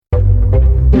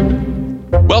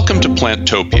Welcome to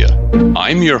Plantopia.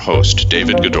 I'm your host,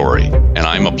 David Goodori, and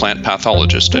I'm a plant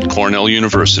pathologist at Cornell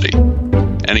University.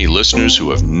 Any listeners who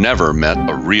have never met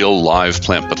a real live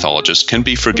plant pathologist can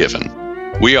be forgiven.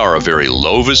 We are a very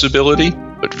low visibility,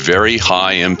 but very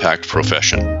high impact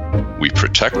profession. We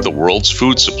protect the world's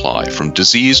food supply from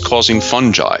disease-causing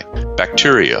fungi,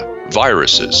 bacteria,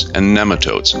 viruses, and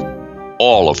nematodes,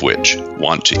 all of which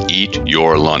want to eat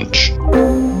your lunch.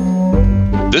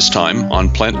 This time on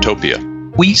Plantopia.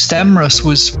 Wheat stem rust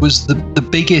was the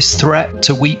biggest threat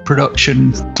to wheat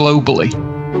production globally.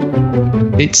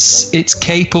 It's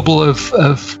capable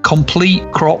of complete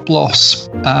crop loss,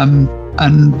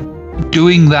 and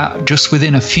doing that just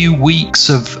within a few weeks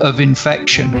of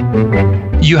infection.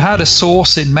 You had a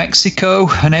source in Mexico,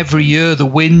 and every year the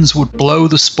winds would blow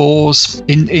the spores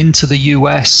into the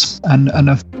US and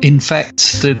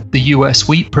infect the US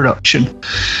wheat production.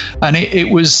 And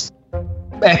it was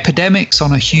epidemics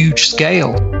on a huge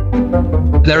scale.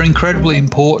 They're incredibly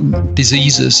important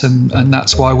diseases, and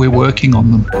that's why we're working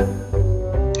on them.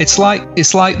 It's like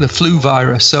the flu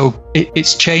virus, so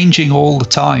it's changing all the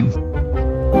time.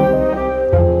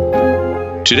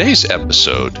 Today's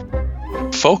episode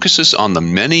focuses on the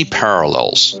many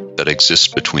parallels that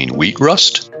exist between wheat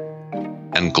rust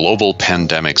and global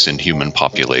pandemics in human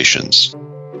populations.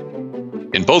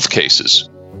 In both cases,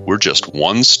 we're just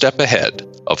one step ahead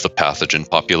of the pathogen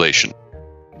population.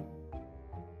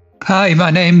 Hi,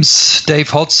 my name's Dave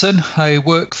Hodson. I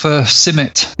work for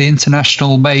CIMMYT, the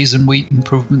International Maize and Wheat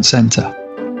Improvement Center.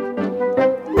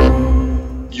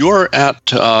 You're at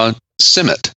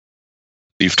CIMMYT.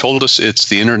 You've told us it's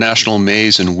the International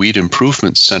Maize and Wheat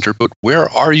Improvement Center, but where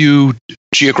are you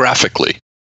geographically?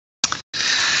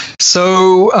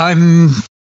 So I'm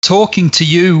talking to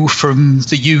you from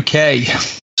the UK.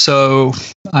 So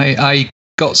I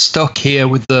got stuck here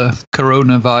with the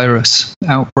coronavirus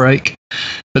outbreak,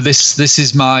 but this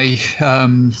is my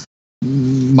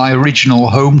original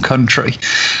home country.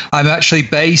 I'm actually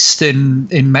based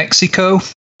in Mexico,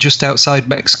 just outside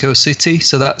Mexico City,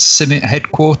 so that's CIMMYT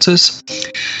headquarters.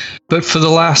 But for the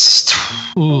last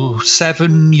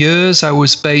 7 years, I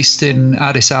was based in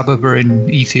Addis Ababa in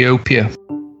Ethiopia.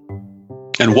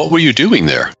 And what were you doing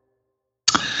there?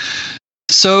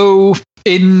 So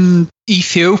in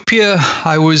Ethiopia,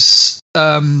 I was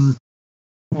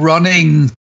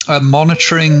running a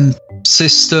monitoring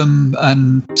system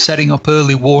and setting up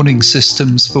early warning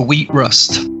systems for wheat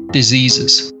rust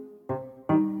diseases.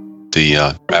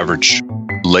 The average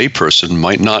layperson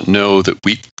might not know that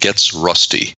wheat gets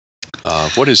rusty.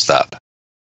 What is that?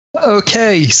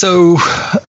 Okay, so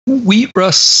wheat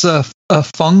rusts are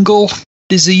fungal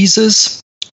diseases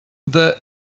that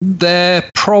they're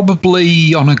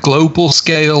probably, on a global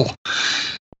scale,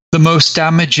 the most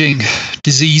damaging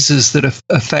diseases that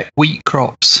affect wheat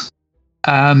crops.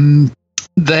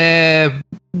 They're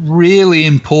really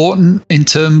important in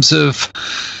terms of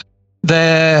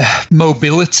their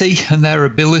mobility and their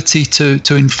ability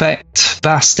to infect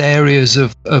vast areas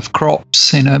of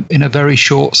crops in a very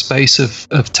short space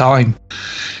of time.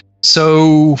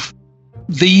 So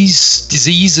these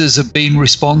diseases have been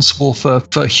responsible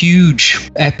for huge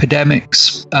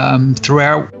epidemics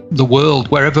throughout the world,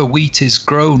 wherever wheat is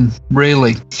grown,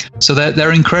 really. So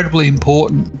they're incredibly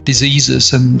important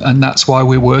diseases, and that's why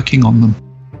we're working on them.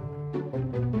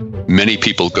 Many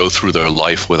people go through their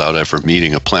life without ever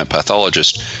meeting a plant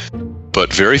pathologist,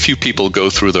 but very few people go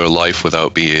through their life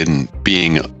without being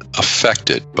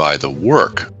affected by the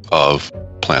work of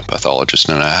plant pathologists.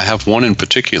 And I have one in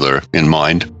particular in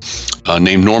mind,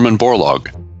 named Norman Borlaug,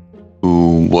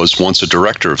 who was once a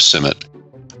director of CIMMYT.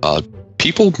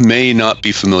 People may not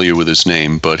be familiar with his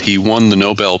name, but he won the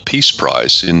Nobel Peace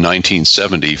Prize in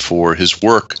 1970 for his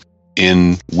work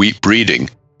in wheat breeding.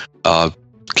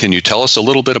 Can you tell us a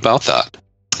little bit about that?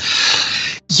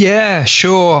 Yeah,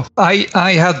 sure. I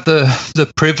had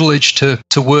the privilege to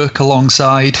work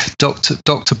alongside Dr.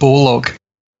 Borlaug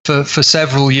for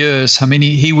several years. I mean,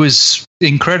 he was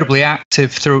incredibly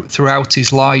active throughout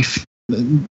his life,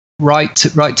 right to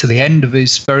the end of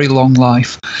his very long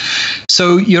life.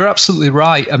 So you're absolutely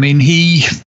right. I mean,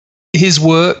 his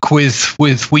work with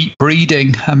wheat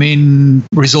breeding, I mean,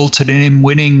 resulted in him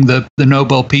winning the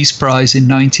Nobel Peace Prize in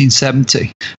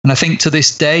 1970. And I think to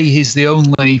this day, he's the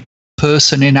only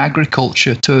person in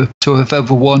agriculture to have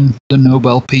ever won the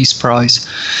Nobel Peace Prize.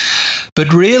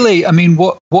 But really, I mean,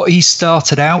 what he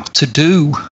started out to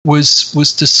do was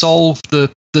to solve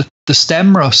the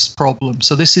stem rust problem.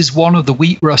 So this is one of the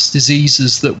wheat rust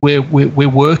diseases that we're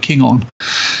working on.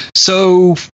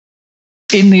 So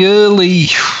in the early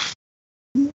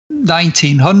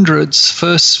 1900s,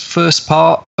 first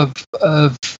part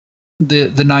of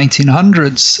the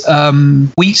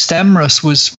 1900s, wheat stem rust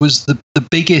was the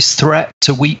biggest threat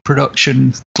to wheat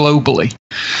production globally.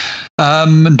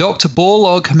 And Dr.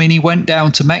 Borlaug, he went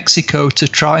down to Mexico to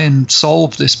try and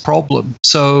solve this problem.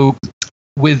 So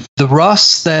with the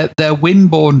rust, they're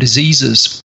wind-borne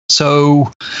diseases.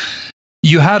 So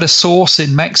you had a source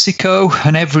in Mexico,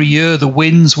 and every year the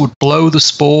winds would blow the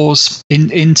spores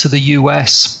into the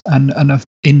US and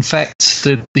infect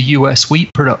the US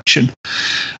wheat production.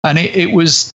 And it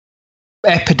was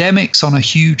epidemics on a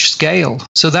huge scale.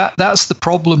 So that's the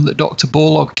problem that Dr.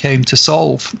 Borlaug came to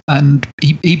solve. And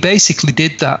he basically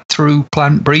did that through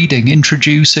plant breeding,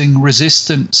 introducing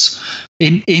resistance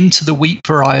into the wheat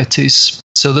varieties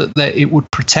so that it would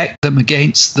protect them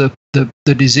against the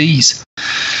disease.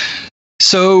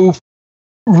 So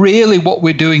really what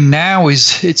we're doing now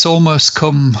is it's almost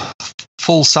come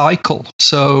full cycle.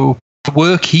 So the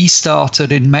work he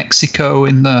started in Mexico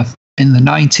in the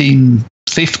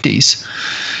 1950s,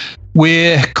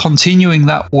 we're continuing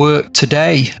that work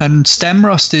today. And stem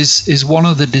rust is one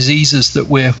of the diseases that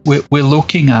we're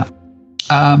looking at.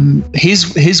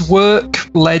 His work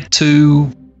led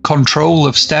to control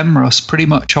of stem rust pretty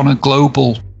much on a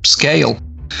global scale.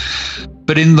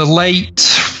 But in the late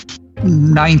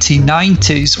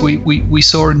 1990s, we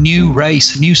saw a new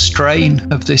race, a new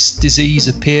strain of this disease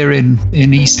appear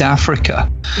in East Africa.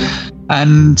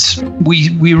 And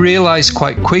we realized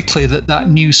quite quickly that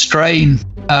new strain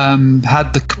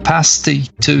had the capacity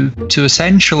to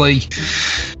essentially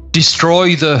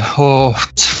destroy or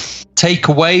take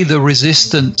away the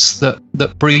resistance that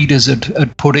breeders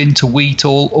had put into wheat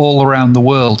all around the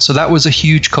world. So that was a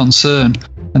huge concern.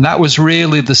 And that was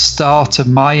really the start of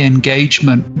my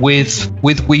engagement with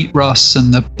wheat rust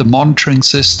and the monitoring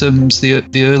systems, the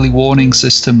early warning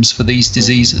systems for these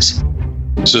diseases.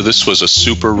 So this was a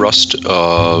super rust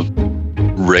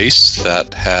race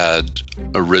that had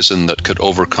arisen that could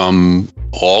overcome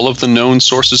all of the known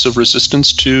sources of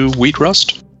resistance to wheat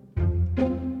rust?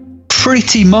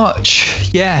 Pretty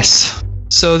much, yes.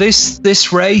 So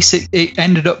this race, it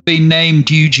ended up being named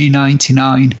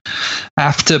UG99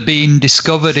 after being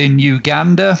discovered in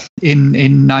Uganda in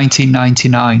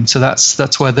 1999. So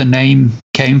that's where the name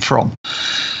came from.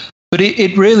 But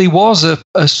it really was a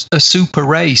super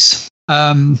race.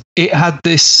 It had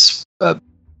this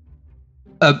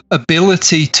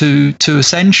ability to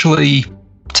essentially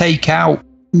take out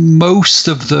most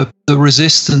of the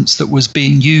resistance that was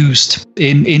being used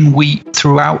in wheat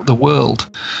throughout the world.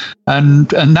 And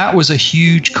that was a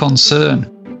huge concern,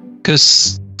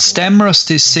 because stem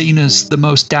rust is seen as the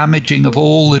most damaging of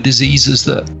all the diseases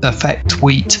that affect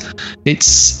wheat.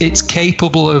 It's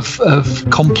capable of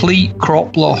complete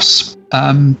crop loss,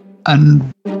 and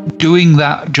doing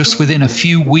that just within a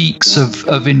few weeks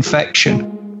of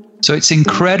infection. So it's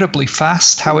incredibly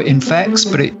fast how it infects,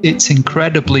 but it's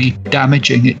incredibly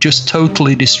damaging. It just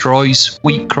totally destroys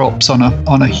wheat crops on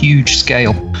a huge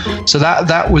scale. So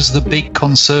that was the big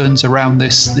concerns around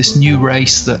this new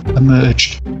race that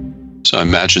emerged. So I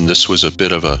imagine this was a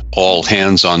bit of a all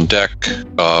hands on deck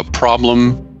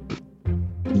problem.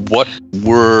 What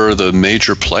were the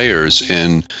major players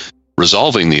in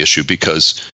resolving the issue?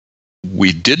 Because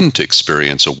we didn't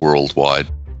experience a worldwide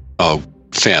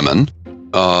famine.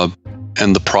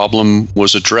 And the problem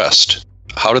was addressed.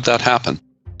 How did that happen?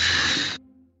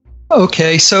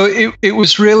 Okay, so it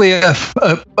was really a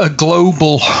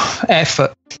global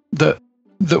effort that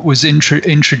was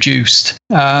introduced.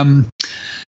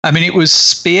 It was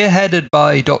spearheaded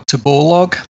by Dr.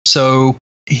 Borlaug. So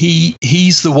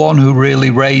he's the one who really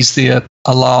raised the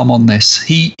alarm on this.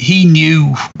 He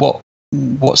knew what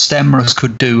stem rust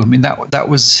could do. That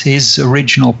was his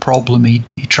original problem he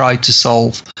tried to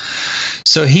solve.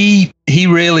 So he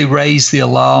really raised the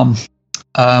alarm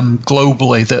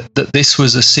globally that this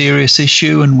was a serious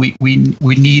issue, and we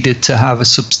needed to have a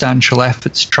substantial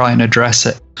effort to try and address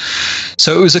it.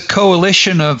 So it was a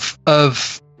coalition of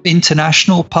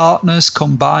international partners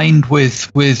combined with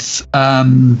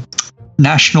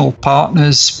national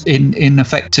partners in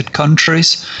affected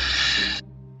countries.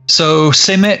 So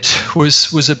CIMMYT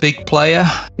was a big player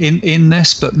in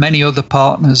this, but many other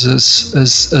partners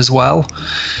as well.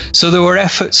 So there were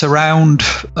efforts around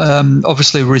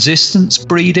obviously resistance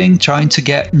breeding, trying to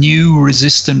get new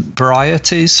resistant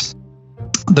varieties.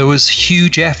 There was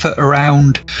huge effort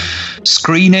around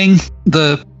screening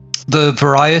the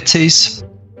varieties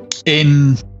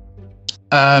in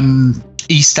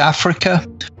East Africa.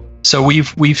 So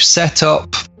we've set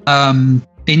up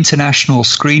international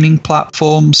screening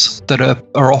platforms that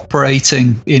are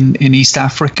operating in East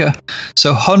Africa.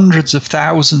 So hundreds of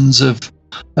thousands of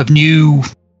new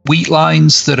wheat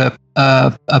lines that are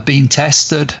are being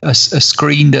tested, are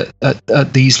screened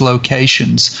at these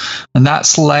locations, and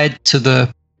that's led to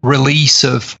the release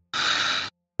of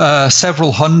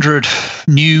several hundred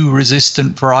new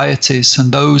resistant varieties,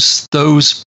 and those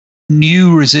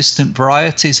new resistant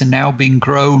varieties are now being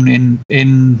grown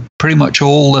in pretty much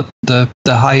all the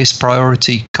highest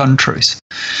priority countries.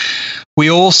 We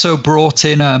also brought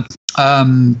in a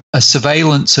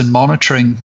surveillance and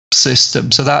monitoring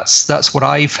system. So that's what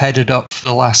I've headed up for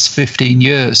the last 15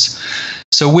 years.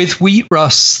 So with wheat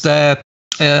rusts,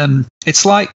 it's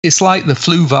like the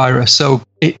flu virus. So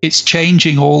it's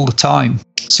changing all the time.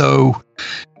 So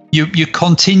you're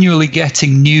continually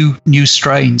getting new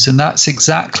strains, and that's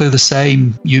exactly the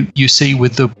same you see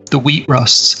with the wheat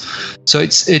rusts. So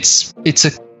it's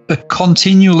a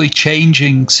continually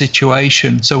changing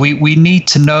situation. So we need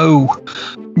to know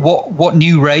what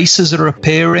new races are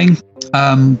appearing,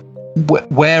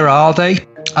 where are they,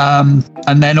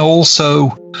 and then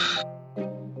also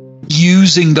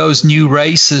using those new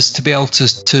races to be able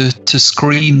to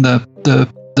screen the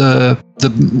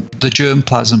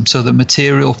germplasm, so the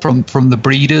material from the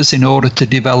breeders, in order to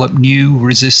develop new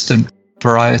resistant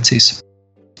varieties.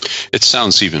 It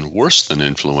sounds even worse than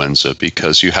influenza,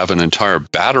 because you have an entire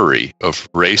battery of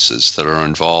races that are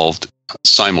involved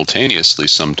simultaneously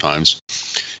sometimes,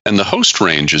 and the host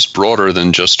range is broader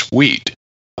than just wheat.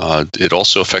 It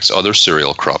also affects other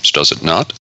cereal crops, does it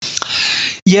not?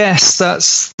 Yes,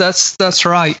 that's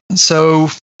right. So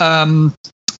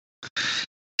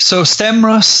stem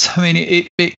rust, I mean,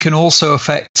 it can also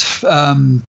affect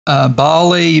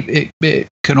barley. It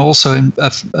can also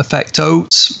affect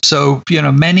oats. So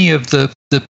many of the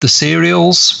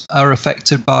cereals are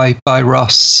affected by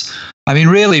rusts. I mean,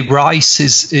 really, rice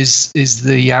is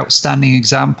the outstanding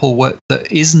example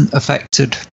that isn't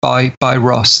affected by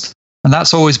rust. And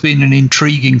that's always been an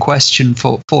intriguing question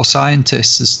for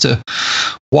scientists, as to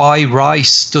why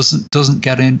rice doesn't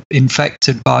get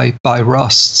infected by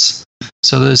rusts.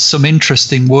 So there's some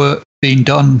interesting work being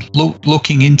done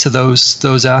looking into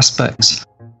those aspects.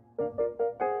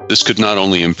 This could not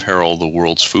only imperil the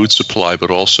world's food supply,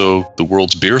 but also the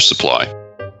world's beer supply.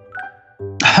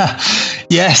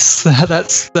 Yes,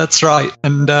 that's right.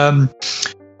 And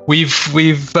we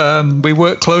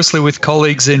work closely with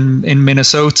colleagues in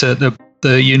Minnesota,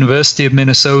 the University of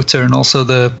Minnesota, and also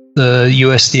the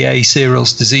USDA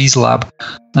Cereals Disease Lab.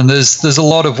 And there's a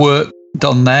lot of work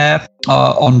done there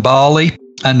on barley,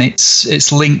 and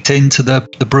it's linked into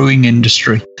the brewing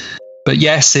industry. But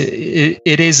yes, it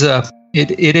is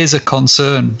a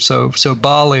concern. So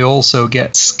barley also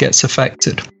gets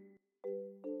affected.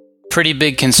 Pretty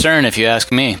big concern, if you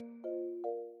ask me.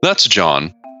 That's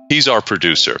John. He's our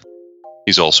producer.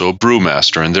 He's also a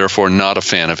brewmaster, and therefore not a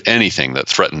fan of anything that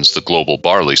threatens the global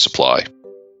barley supply.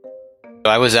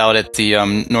 I was out at the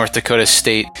North Dakota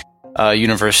State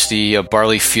University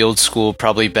Barley Field School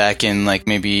probably back in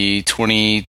maybe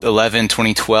 2011,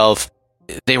 2012.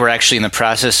 They were actually in the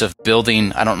process of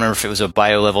building, I don't remember if it was a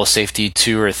BioLevel Safety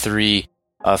 2 or 3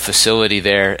 facility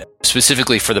there,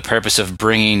 specifically for the purpose of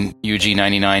bringing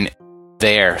UG99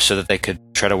 there so that they could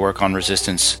try to work on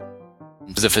resistance.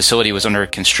 The facility was under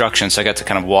construction, so I got to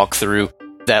kind of walk through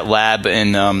that lab,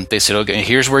 and they said, okay,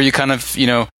 here's where you kind of,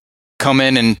 come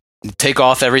in and take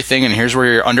off everything, and here's where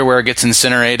your underwear gets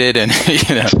incinerated, and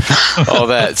all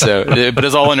that. So, but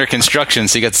it's all under construction,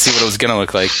 so you got to see what it was going to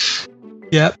look like.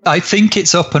 Yeah, I think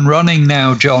it's up and running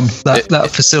now, John,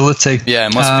 that facility. Yeah,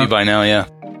 it must be by now, yeah.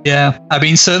 Yeah, I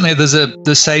mean, certainly there's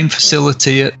the same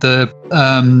facility at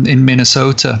in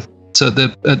Minnesota. So at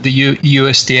the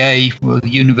USDA, or the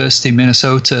University of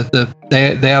Minnesota,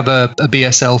 they have a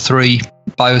BSL-3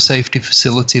 biosafety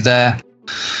facility there.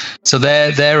 So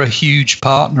they're a huge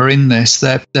partner in this.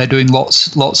 They're doing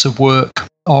lots of work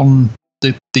on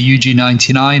the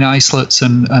UG99 isolates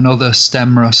and other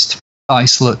stem rust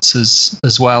isolates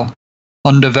as well,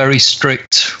 under very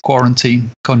strict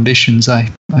quarantine conditions, I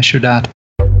should add.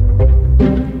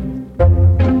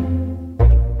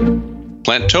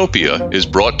 Plantopia is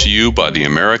brought to you by the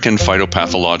American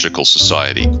Phytopathological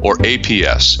Society, or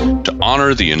APS, to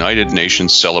honor the United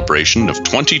Nations celebration of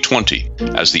 2020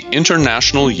 as the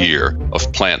International Year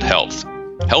of Plant Health.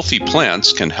 Healthy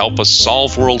plants can help us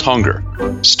solve world hunger,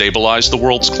 stabilize the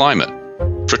world's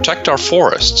climate, protect our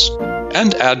forests,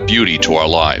 and add beauty to our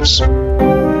lives.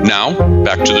 Now,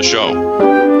 back to the show.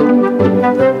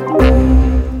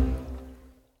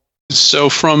 So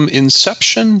from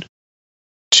inception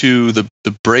to the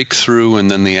breakthrough, and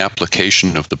then the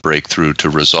application of the breakthrough to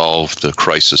resolve the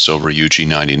crisis over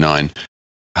UG99,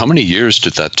 how many years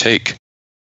did that take?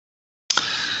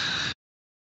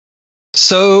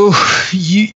 So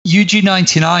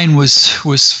UG99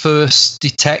 was first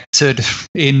detected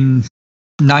in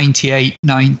 99.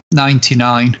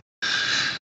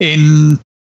 In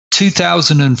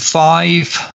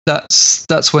 2005,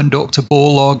 that's when Dr.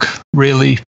 Borlaug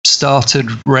really started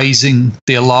raising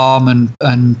the alarm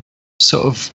and sort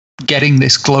of getting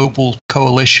this global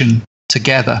coalition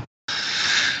together.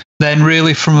 Then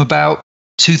really from about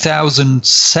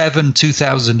 2007,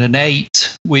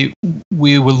 2008, we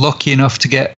were lucky enough to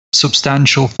get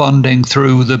substantial funding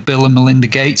through the Bill and Melinda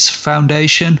Gates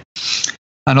Foundation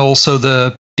and also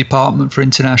the Department for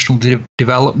International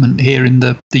Development here in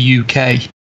the UK.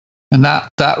 And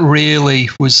that really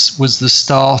was the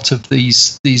start of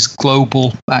these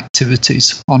global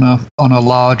activities on a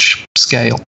large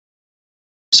scale.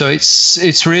 So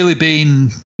it's really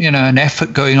been, an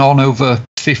effort going on over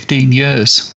 15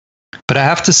 years. But I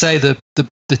have to say that the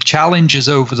challenges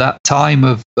over that time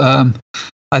of I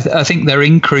think they're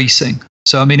increasing.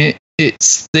 So I mean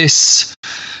it's this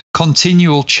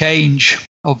continual change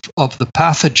of the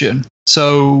pathogen.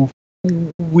 So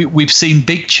we've seen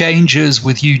big changes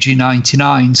with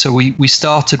UG99. So we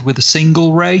started with a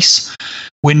single race.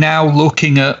 We're now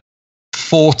looking at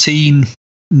 14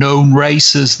 known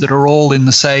races that are all in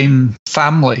the same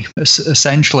family.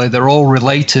 Essentially, they're all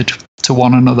related to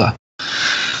one another.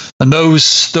 And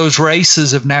those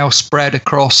races have now spread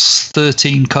across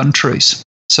 13 countries.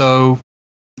 So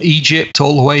Egypt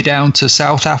all the way down to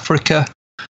South Africa,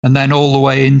 and then all the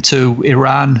way into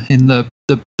Iran in the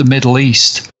Middle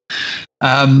East.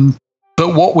 But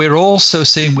what we're also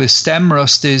seeing with stem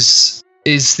rust is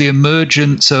the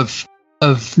emergence of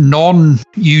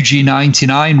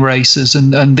non-UG99 races,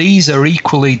 and these are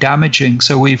equally damaging.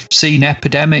 So we've seen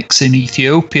epidemics in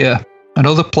Ethiopia and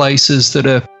other places that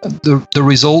are the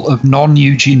result of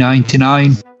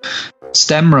non-UG99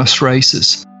 stem rust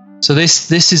races. So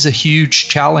this is a huge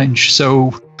challenge.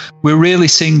 So we're really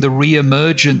seeing the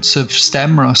re-emergence of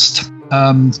stem rust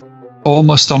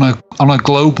almost on a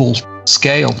global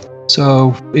scale.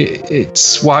 So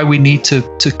it's why we need to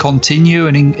continue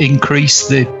and increase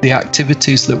the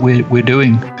activities that we're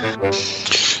doing.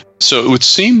 So it would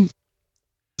seem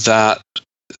that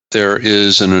there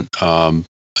is a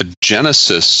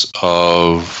genesis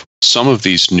of some of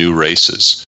these new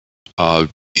races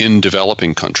in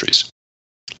developing countries,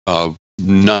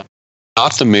 not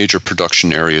the major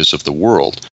production areas of the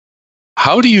world.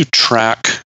 How do you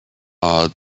track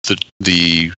the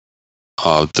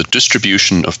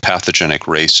distribution of pathogenic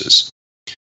races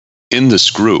in this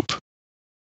group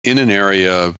in an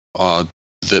area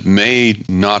that may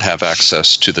not have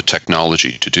access to the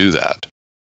technology to do that?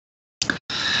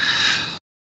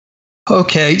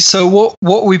 Okay, so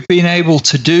what we've been able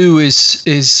to do is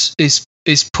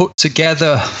put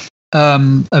together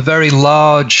a very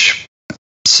large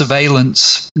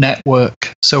surveillance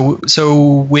network. So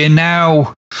we're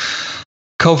now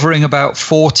covering about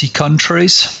 40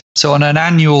 countries. So on an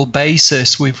annual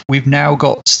basis, we've now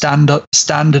got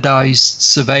standardized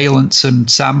surveillance and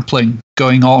sampling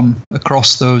going on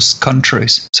across those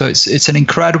countries. So it's an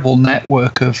incredible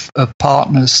network of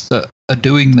partners that are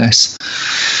doing this.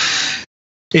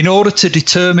 In order to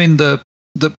determine the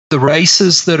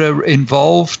races that are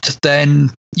involved,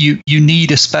 then you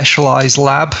need a specialized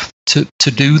lab to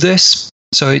do this.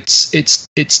 So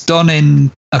it's done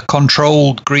in a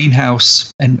controlled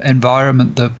greenhouse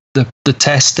environment, the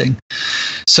testing.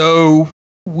 So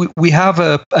we have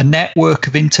a network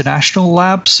of international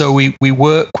labs. So we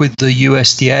work with the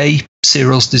USDA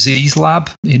Cereals Disease Lab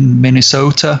in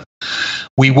Minnesota.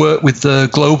 We work with the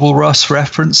Global Rust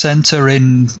Reference Center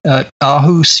in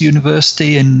Aarhus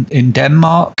University in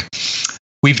Denmark.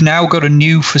 We've now got a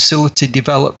new facility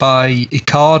developed by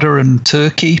ICARDA and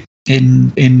Turkey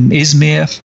in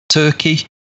Izmir, Turkey,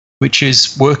 which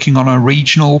is working on a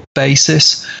regional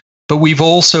basis. But we've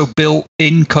also built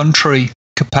in-country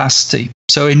capacity.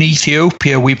 So in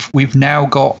Ethiopia, we've now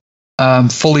got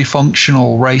fully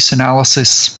functional race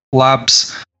analysis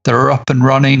labs that are up and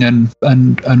running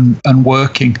and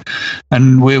working,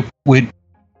 and we're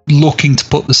looking to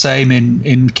put the same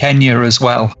in Kenya as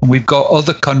well. And we've got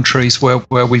other countries where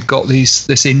we've got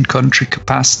this in-country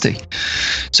capacity.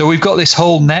 So we've got this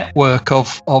whole network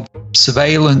of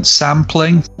surveillance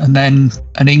sampling, and then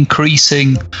an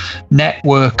increasing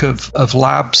network of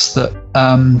labs that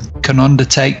can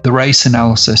undertake the race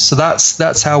analysis. So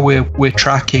that's how we're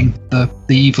tracking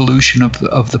the evolution of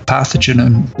the pathogen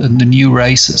and the new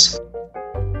races.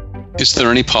 Is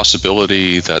there any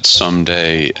possibility that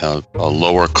someday a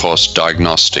lower cost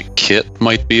diagnostic kit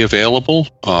might be available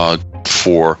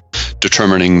for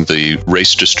determining the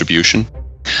race distribution?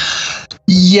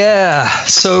 Yeah,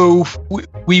 so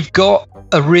we've got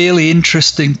a really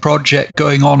interesting project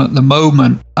going on at the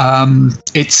moment.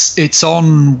 It's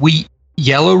on wheat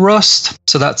yellow rust,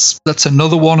 so that's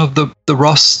another one of the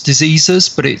rust diseases,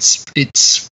 but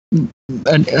it's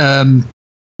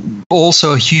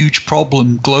also a huge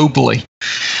problem globally.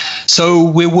 So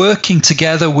we're working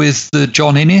together with the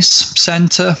John Innes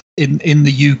Centre in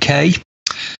the UK.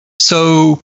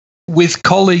 So with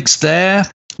colleagues there,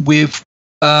 we've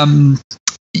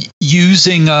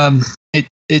using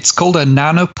it's called a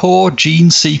nanopore gene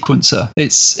sequencer.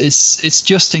 It's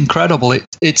just incredible.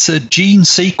 It's a gene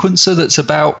sequencer that's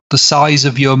about the size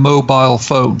of your mobile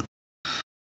phone.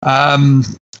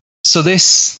 So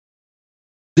this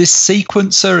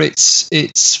sequencer,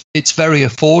 it's very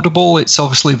affordable. It's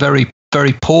obviously very,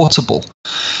 very portable.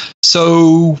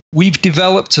 So we've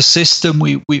developed a system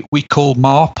we call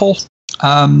MARPL.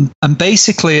 And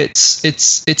basically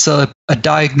it's a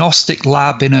diagnostic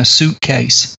lab in a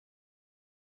suitcase.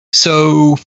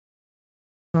 So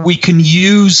we can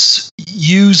use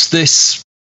this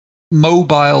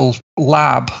mobile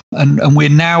lab, and we're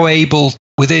now able,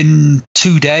 within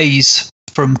 2 days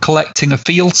from collecting a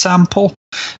field sample,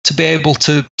 to be able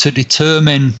to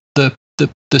determine the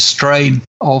strain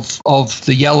of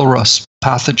the yellow rust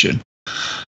pathogen.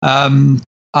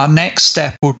 Our next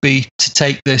step would be to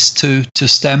take this to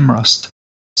stem rust.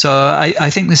 So I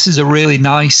think this is a really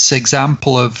nice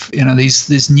example of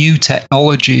these new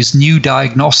technologies, new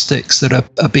diagnostics that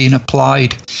are being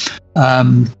applied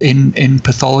in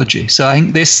pathology. So I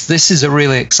think this is a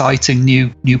really exciting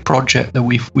new project that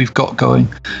we've got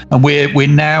going, and we're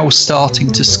now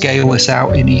starting to scale this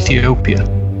out in Ethiopia.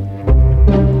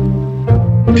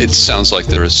 It sounds like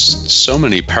there is so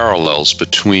many parallels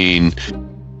between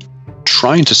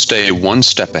trying to stay one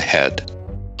step ahead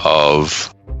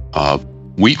of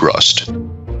wheat rust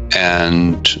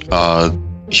and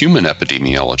human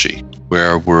epidemiology,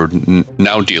 where we're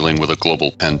now dealing with a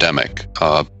global pandemic.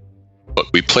 But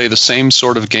we play the same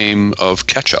sort of game of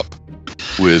catch-up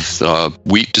with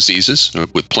wheat diseases,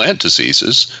 with plant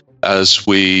diseases, as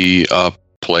we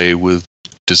play with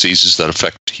diseases that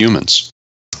affect humans.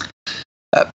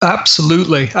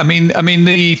 Absolutely. I mean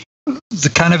the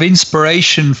kind of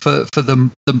inspiration for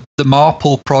the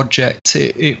MARPL project,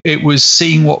 it was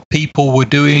seeing what people were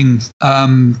doing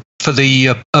for the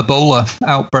Ebola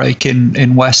outbreak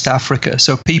in West Africa.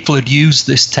 So people had used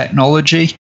this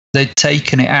technology, they'd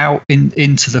taken it out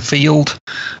into the field,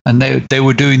 and they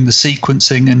were doing the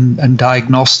sequencing and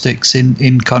diagnostics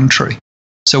in country.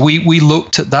 So we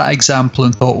looked at that example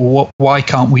and thought, well, why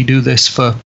can't we do this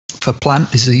for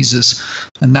plant diseases?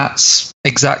 And that's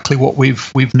exactly what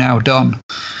we've now done.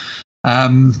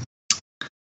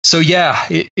 So yeah,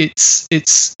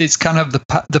 it's kind of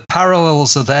the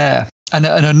parallels are there. And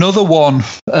another one,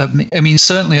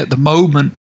 certainly at the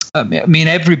moment,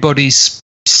 everybody's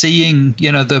seeing,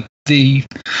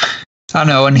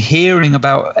 and hearing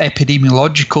about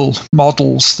epidemiological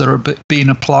models that are being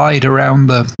applied around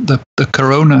the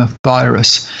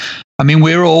coronavirus.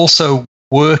 We're also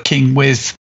working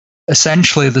with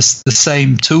essentially the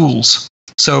same tools.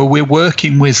 So we're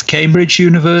working with Cambridge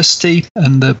University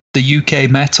and the UK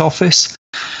Met Office.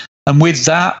 And with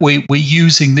that, we're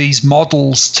using these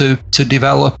models to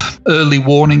develop early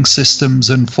warning systems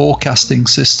and forecasting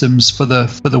systems for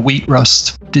the wheat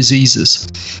rust diseases.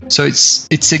 So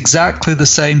it's exactly the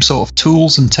same sort of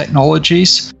tools and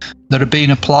technologies that are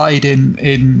being applied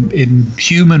in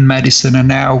human medicine are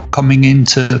now coming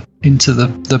into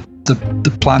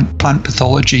the plant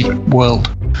pathology world.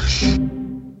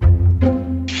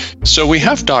 So we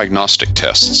have diagnostic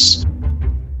tests.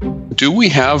 Do we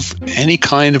have any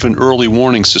kind of an early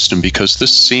warning system? Because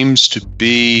this seems to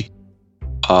be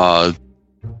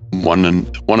one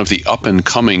of the up and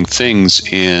coming things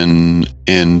in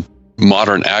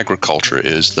modern agriculture,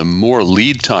 is the more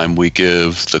lead time we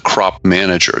give the crop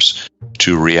managers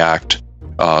to react,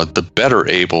 the better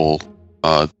able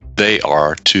they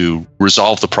are to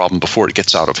resolve the problem before it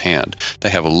gets out of hand. They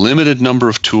have a limited number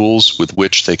of tools with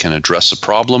which they can address a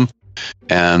problem,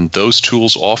 and those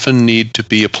tools often need to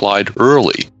be applied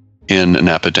early in an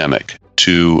epidemic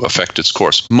to affect its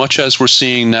course, much as we're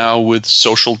seeing now with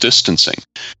social distancing.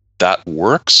 That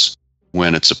works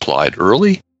when it's applied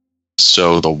early,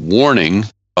 so the warning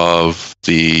of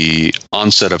the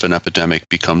onset of an epidemic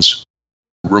becomes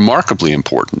remarkably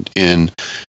important in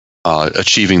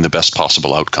achieving the best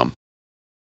possible outcome.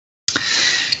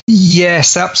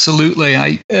 Yes, absolutely.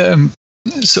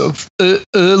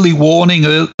 Early warning,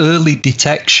 early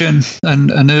detection,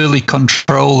 and early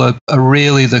control are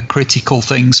really the critical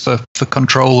things for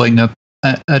controlling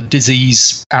a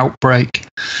disease outbreak.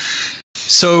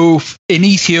 So in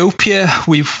Ethiopia,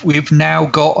 we've now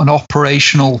got an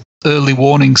operational early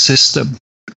warning system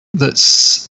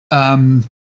that's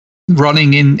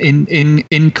running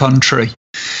in country.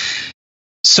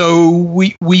 So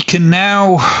we can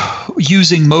now,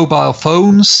 using mobile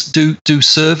phones, do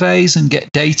surveys and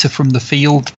get data from the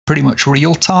field pretty much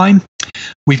real time.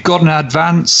 We've got an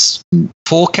advanced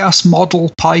forecast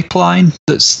model pipeline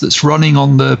that's running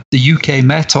on the UK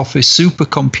Met Office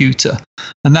supercomputer,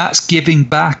 and that's giving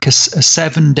back a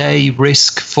 7-day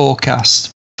risk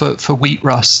forecast for wheat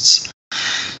rusts.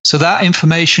 So that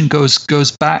information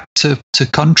goes back to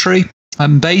country.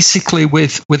 And basically,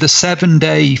 with a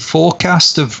 7-day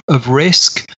forecast of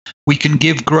risk, we can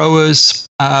give growers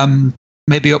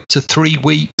maybe up to 3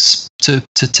 weeks to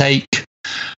take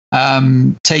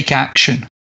action.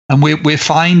 And we're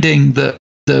finding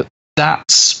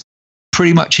that's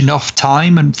pretty much enough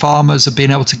time, and farmers have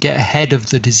been able to get ahead of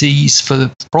the disease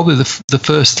for probably the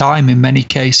first time in many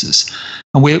cases.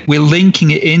 And we're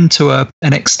linking it into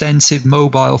an extensive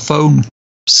mobile phone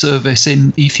service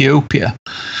in Ethiopia.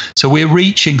 So we're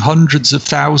reaching hundreds of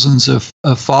thousands of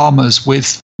farmers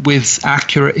with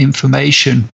accurate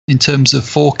information in terms of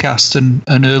forecast and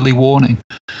early warning.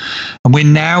 And we're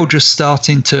now just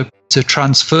starting to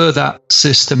transfer that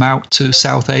system out to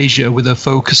South Asia with a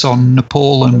focus on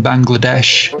Nepal and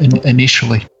Bangladesh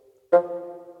initially.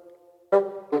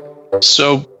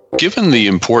 So, given the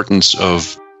importance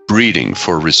of breeding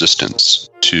for resistance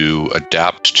to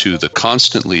adapt to the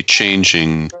constantly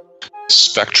changing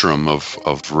spectrum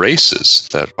of races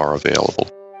that are available,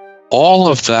 all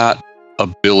of that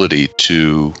ability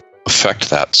to affect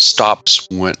that stops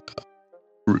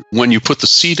when you put the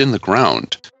seed in the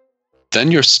ground.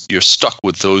 Then you're stuck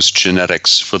with those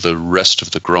genetics for the rest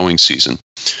of the growing season.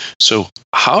 So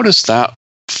how does that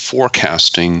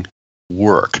forecasting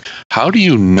work? How do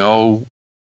you know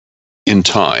in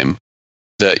time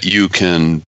that you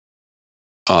can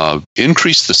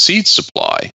increase the seed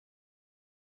supply,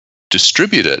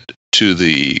 distribute it to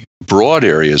the broad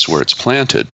areas where it's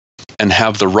planted, and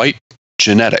have the right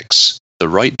genetics, the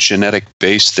right genetic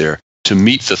base there to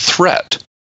meet the threat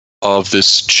of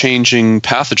this changing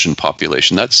pathogen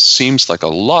population? That seems like a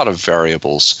lot of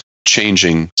variables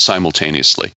changing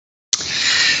simultaneously.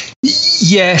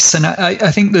 Yes, and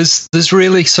I think there's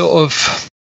really sort of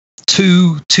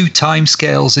two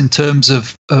timescales in terms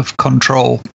of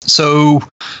control. So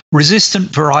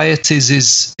resistant varieties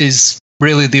is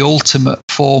really the ultimate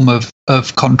form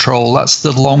of control. That's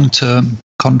the long-term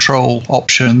control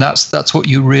option. That's what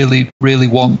you really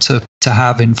want to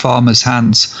have in farmers'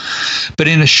 hands. But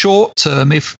in a short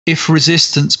term, if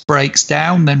resistance breaks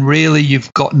down, then really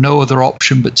you've got no other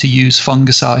option but to use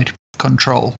fungicide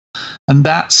control. And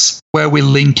that's where we're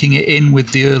linking it in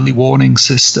with the early warning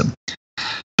system.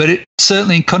 But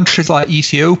certainly in countries like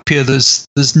Ethiopia, there's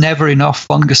never enough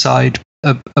fungicide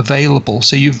available.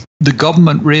 So the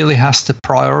government really has to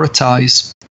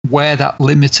prioritize where that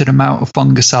limited amount of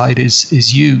fungicide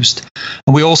is used.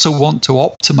 And we also want to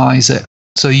optimize it.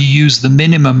 So you use the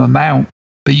minimum amount,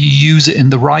 but you use it in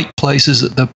the right places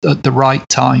at the right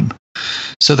time.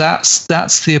 So that's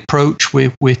the approach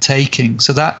we're taking.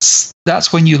 So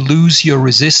that's when you lose your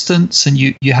resistance and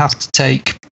you have to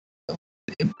take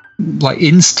like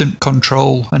instant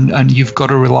control, and you've got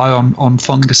to rely on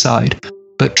fungicide,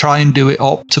 but try and do it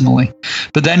optimally.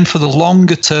 But then for the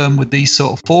longer term with these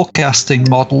sort of forecasting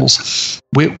models,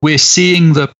 we're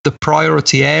seeing the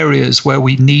priority areas where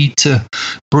we need to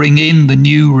bring in the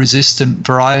new resistant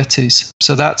varieties.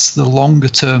 So that's the longer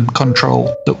term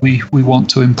control that we want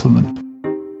to implement.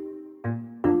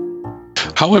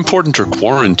 How important are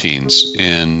quarantines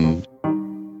in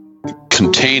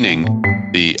containing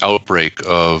the outbreak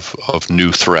of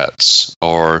new threats?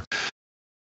 Or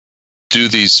do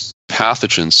these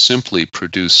pathogens simply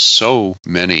produce so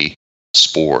many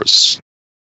spores?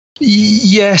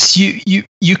 Yes,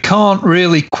 you can't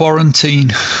really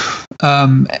quarantine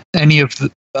any of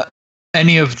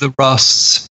the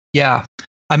rusts. Yeah,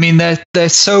 I mean they're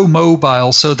so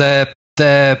mobile, so they're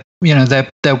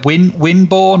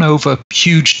windborne over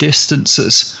huge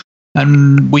distances.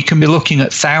 And we can be looking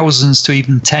at thousands to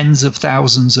even tens of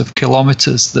thousands of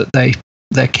kilometers that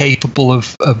they're capable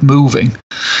of moving.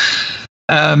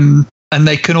 And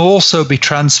they can also be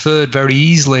transferred very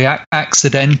easily,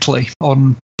 accidentally,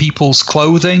 on people's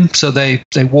clothing. So they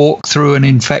walk through an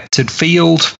infected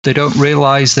field. They don't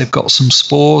realize they've got some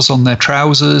spores on their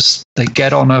trousers. They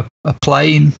get on a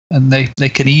plane and they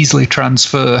can easily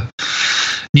transfer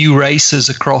new races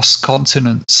across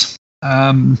continents.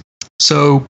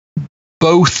 So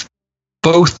both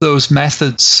those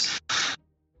methods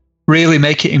really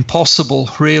make it impossible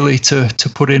really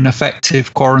to put in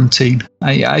effective quarantine.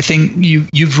 I think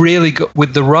you've really got,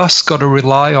 with the rust, got to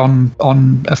rely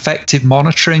on effective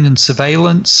monitoring and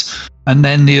surveillance, and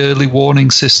then the early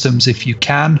warning systems if you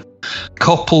can,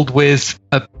 coupled with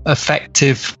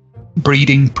effective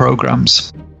breeding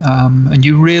programs. And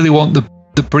you really want the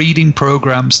breeding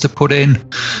programs to put in,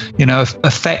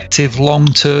 effective,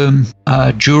 long-term,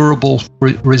 durable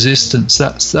resistance.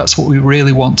 That's what we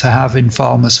really want to have in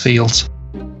farmers' fields.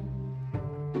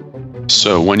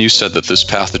 So when you said that this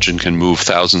pathogen can move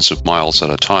thousands of miles at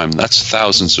a time, that's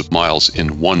thousands of miles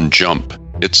in one jump.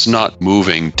 It's not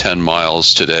moving 10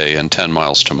 miles today and 10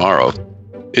 miles tomorrow.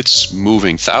 It's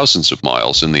moving thousands of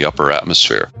miles in the upper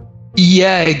atmosphere.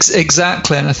 Yeah,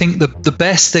 exactly. And I think the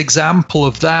best example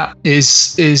of that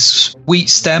is wheat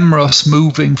stem rust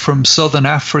moving from southern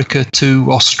Africa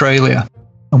to Australia.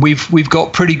 And we've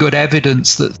got pretty good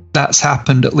evidence that that's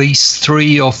happened at least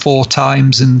 3 or 4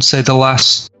 times in, say, the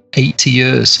last 80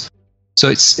 years. So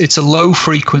it's a low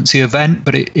frequency event,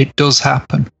 but it does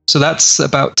happen. So that's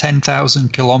about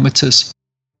 10,000 kilometers.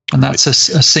 And that's a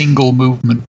single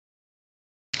movement.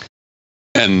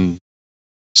 And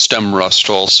stem rust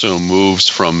also moves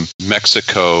from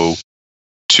Mexico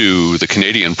to the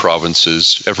Canadian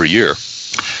provinces every year.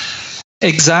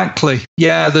 Exactly.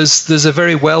 Yeah, there's a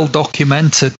very well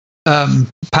documented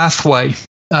pathway,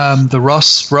 the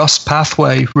rust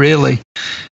pathway, really.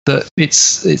 That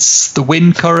it's the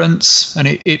wind currents, and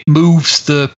it moves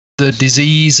the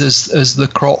disease as the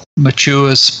crop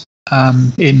matures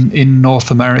in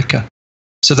North America.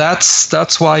 So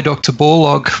that's why Dr.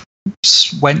 Borlaug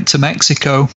went to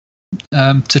Mexico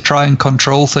to try and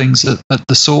control things at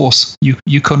the source.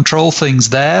 You control things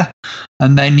there,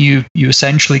 and then you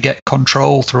essentially get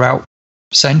control throughout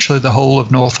essentially the whole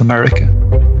of North America.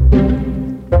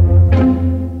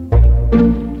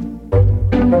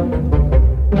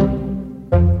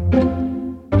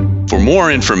 For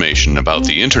more information about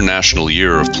the International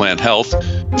Year of Plant Health,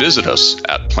 visit us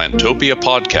at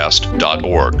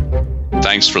plantopiapodcast.org.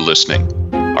 Thanks for listening.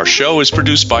 Our show is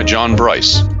produced by John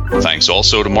Bryce. Thanks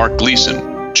also to Mark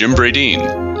Gleason, Jim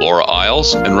Bradeen, Laura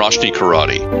Isles, and Roshni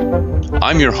Karate.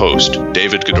 I'm your host,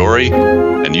 David Gadori,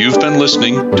 and you've been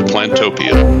listening to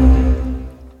Plantopia.